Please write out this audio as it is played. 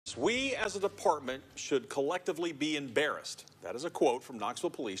We as a department should collectively be embarrassed. That is a quote from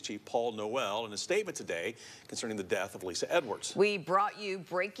Knoxville Police Chief Paul Noel in a statement today concerning the death of Lisa Edwards. We brought you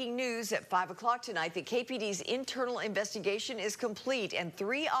breaking news at 5 o'clock tonight. The KPD's internal investigation is complete and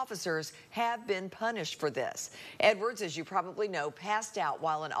 3 officers have been punished for this. Edwards, as you probably know, passed out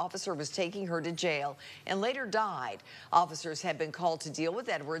while an officer was taking her to jail and later died. Officers had been called to deal with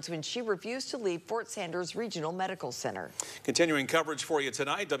Edwards when she refused to leave Fort Sanders Regional Medical Center. Continuing coverage for you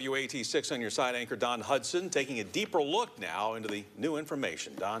tonight, WAT6 on your side anchor Don Hudson taking a deeper look now into the new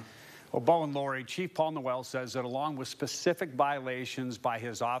information. Don? Well, Bo and Lori, Chief Paul Noel says that along with specific violations by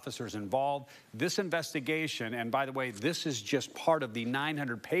his officers involved, this investigation, and by the way, this is just part of the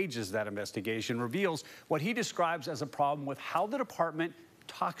 900 pages of that investigation, reveals what he describes as a problem with how the department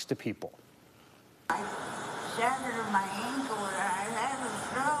talks to people. I shattered my ankle and I had a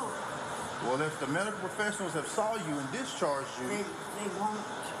stroke. Well, if the medical professionals have saw you and discharged you, they won't.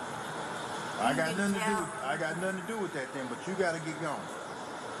 I got nothing to do with that then, but you got to get going.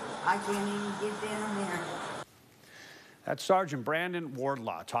 I can't even get there in a minute. That's Sergeant Brandon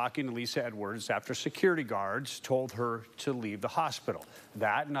Wardlaw talking to Lisa Edwards after security guards told her to leave the hospital.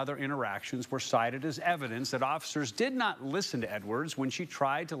 That and other interactions were cited as evidence that officers did not listen to Edwards when she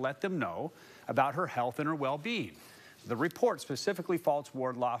tried to let them know about her health and her well-being. The report specifically faults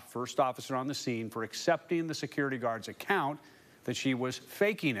Wardlaw, first officer on the scene, for accepting the security guard's account that she was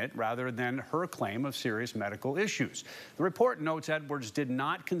faking it rather than her claim of serious medical issues. The report notes Edwards did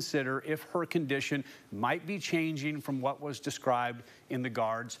not consider if her condition might be changing from what was described in the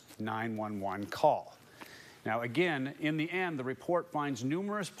guard's 911 call. Now, again, in the end, the report finds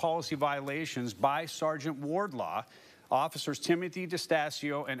numerous policy violations by Sergeant Wardlaw, Officers Timothy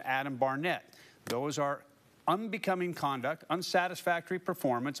DeStasio and Adam Barnett. Those are unbecoming conduct, unsatisfactory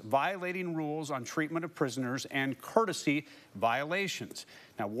performance, violating rules on treatment of prisoners, and courtesy violations.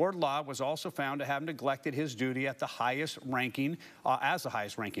 Now, Wardlaw was also found to have neglected his duty at the highest ranking, as the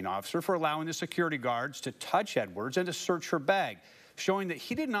highest ranking officer, for allowing the security guards to touch Edwards and to search her bag, showing that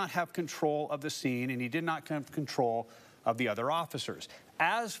he did not have control of the scene and he did not have control of the other officers.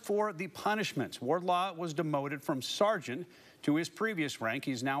 As for the punishments, Wardlaw was demoted from sergeant to his previous rank.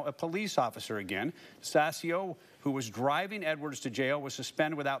 He's now a police officer again. DeStasio, who was driving Edwards to jail, was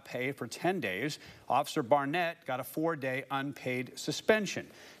suspended without pay for 10 days. Officer Barnett got a 4-day unpaid suspension.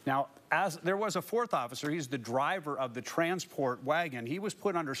 Now, as there was a 4th officer, he's the driver of the transport wagon. He was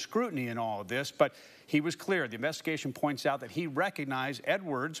put under scrutiny in all of this, but he was clear. The investigation points out that he recognized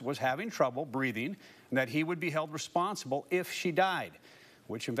Edwards was having trouble breathing and that he would be held responsible if she died,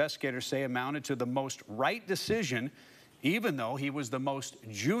 which investigators say amounted to the most right decision, even though he was the most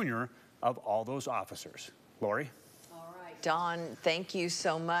junior of all those officers. Lori? All right, Don, thank you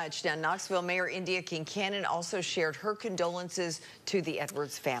so much. Now, Knoxville Mayor India Kincannon also shared her condolences to the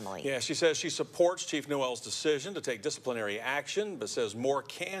Edwards family. Yeah, she says she supports Chief Noel's decision to take disciplinary action, but says more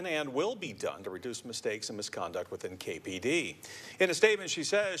can and will be done to reduce mistakes and misconduct within KPD. In a statement, she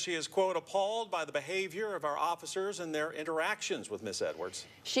says she is, quote, appalled by the behavior of our officers and their interactions with Miss Edwards.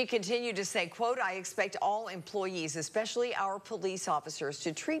 She continued to say, quote, I expect all employees, especially our police officers,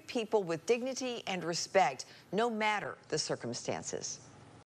 to treat people with dignity and respect, no matter the circumstances.